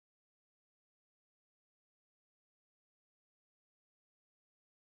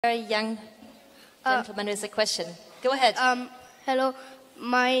Very young gentleman with a question. Go ahead. Hello,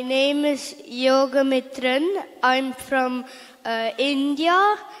 my name is Yogamitran. I'm from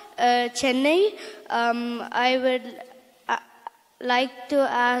India, Chennai. I would like to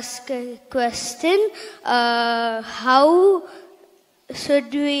ask a question. How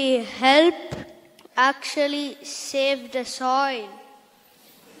should we help actually save the soil?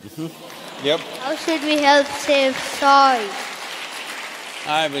 Yep. How should we help save soil?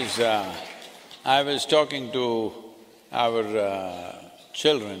 I was talking to our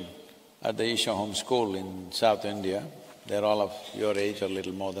children at the Isha Home School in South India. They're all of your age or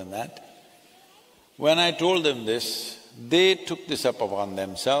little more than that. When I told them this, they took this up upon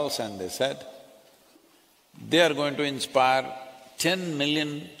themselves and they said, they are going to inspire 10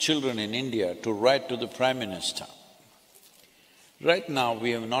 million children in India to write to the Prime Minister. Right now,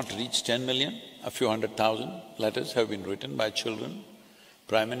 we have not reached 10 million, a few 100,000 letters have been written by children.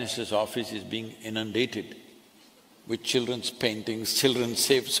 Prime Minister's office is being inundated with children's paintings, children's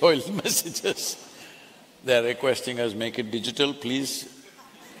SaveSoil messages. They're requesting us, make it digital, please.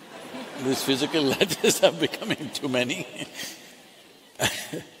 These physical letters are becoming too many.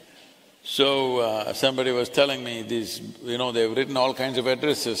 So, somebody was telling me these, they've written all kinds of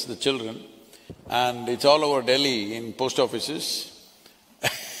addresses, the children, and it's all over Delhi in post offices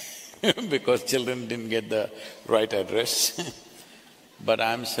because children didn't get the right address. But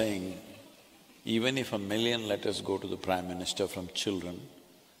I'm saying, even if 1 million letters go to the Prime Minister from children,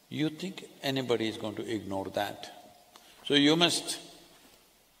 you think anybody is going to ignore that? So you must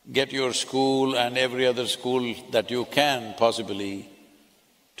get your school and every other school that you can possibly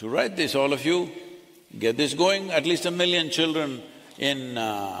to write this, all of you. Get this going, at least 1 million children in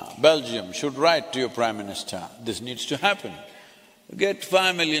Belgium should write to your Prime Minister. This needs to happen. Get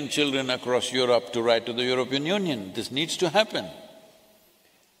 5 million children across Europe to write to the European Union. This needs to happen.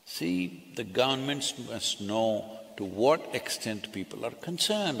 See, the governments must know to what extent people are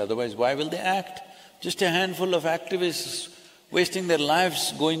concerned, otherwise why will they act? Just a handful of activists wasting their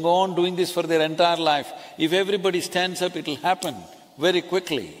lives, going on doing this for their entire life. If everybody stands up, it'll happen very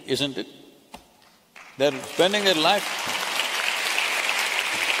quickly, isn't it? They're spending their life.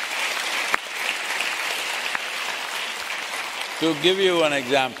 To give you an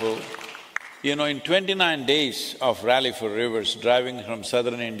example, in 29 days of Rally for Rivers, driving from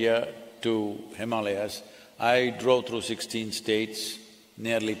southern India to Himalayas, I drove through 16 states,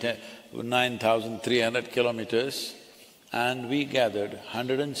 nearly 9,300 kilometers, and we gathered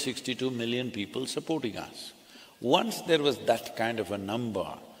 162 million people supporting us. Once there was that kind of a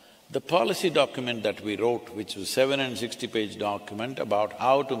number, the policy document that we wrote, which was 760-page document about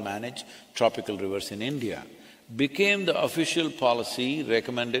how to manage tropical rivers in India, became the official policy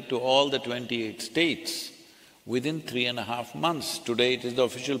recommended to all the 28 states within 3.5 months. Today it is the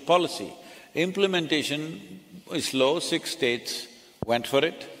official policy. Implementation is slow, 6 states went for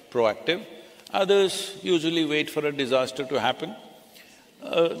it, proactive. Others usually wait for a disaster to happen.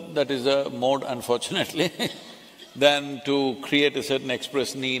 That is a mode, unfortunately. Then to create a certain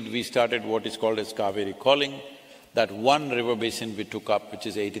express need, we started what is called as Kaveri Calling. That one river basin we took up, which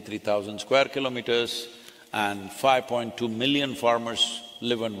is 83,000 square kilometers, and 5.2 million farmers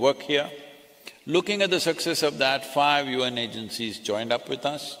live and work here. Looking at the success of that, 5 UN agencies joined up with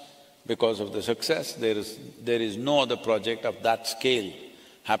us. Because of the success, there is no other project of that scale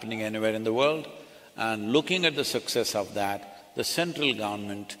happening anywhere in the world. And looking at the success of that, the central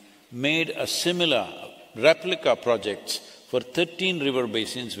government made a similar replica projects for 13 river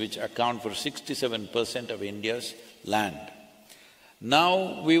basins which account for 67% of India's land.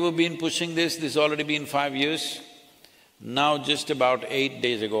 Now, we have been pushing this has already been 5 years. Now, just about 8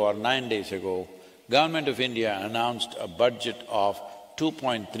 days ago or 9 days ago, Government of India announced a budget of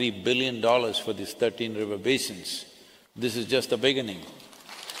 $2.3 billion for these 13 river basins. This is just the beginning.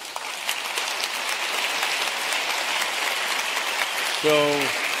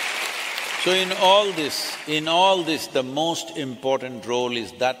 So in all this, the most important role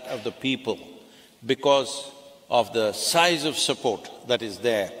is that of the people, because of the size of support that is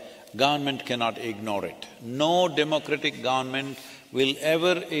there. Government cannot ignore it. No democratic government will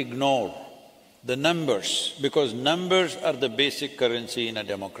ever ignore the numbers, because numbers are the basic currency in a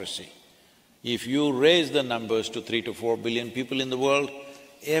democracy. If you raise the numbers to 3 to 4 billion people in the world,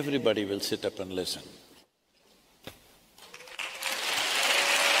 everybody will sit up and listen.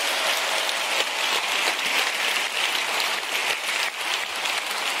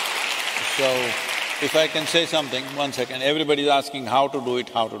 So, if I can say something, 1 second, everybody's asking how to do it,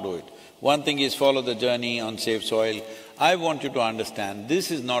 how to do it. One thing is follow the journey on SaveSoil. I want you to understand, this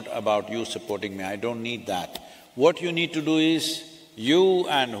is not about you supporting me, I don't need that. What you need to do is you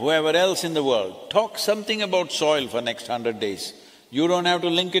and whoever else in the world, talk something about soil for next 100 days. You don't have to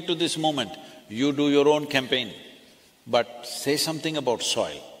link it to this moment, you do your own campaign. But say something about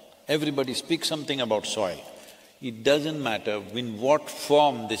soil. Everybody speak something about soil. It doesn't matter in what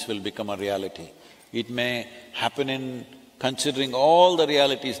form this will become a reality. It may happen in considering all the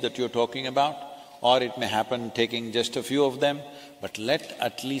realities that you're talking about, or it may happen taking just a few of them, but let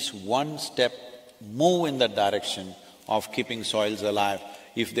at least one step move in that direction of keeping soils alive.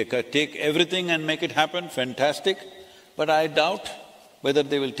 If they take everything and make it happen, fantastic, but I doubt whether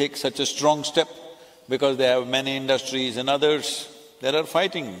they will take such a strong step because they have many industries and others. There are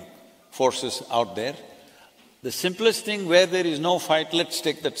fighting forces out there. The simplest thing, where there is no fight, let's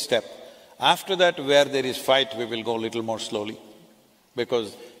take that step. After that, where there is fight, we will go a little more slowly,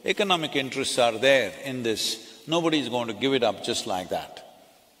 because economic interests are there in this. Nobody is going to give it up just like that.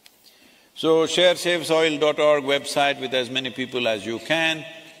 So share SaveSoil.org website with as many people as you can.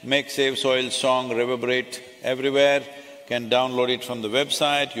 Make SaveSoil song reverberate everywhere. Can download it from the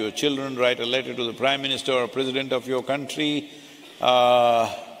website. Your children write a letter to the Prime Minister or President of your country.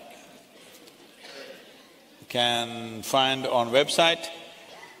 Can find on website.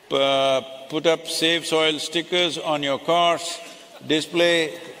 Put up SaveSoil stickers on your cars.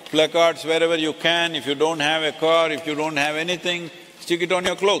 Display placards wherever you can. If you don't have a car, if you don't have anything, stick it on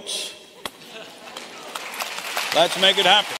your clothes. Let's make it happen.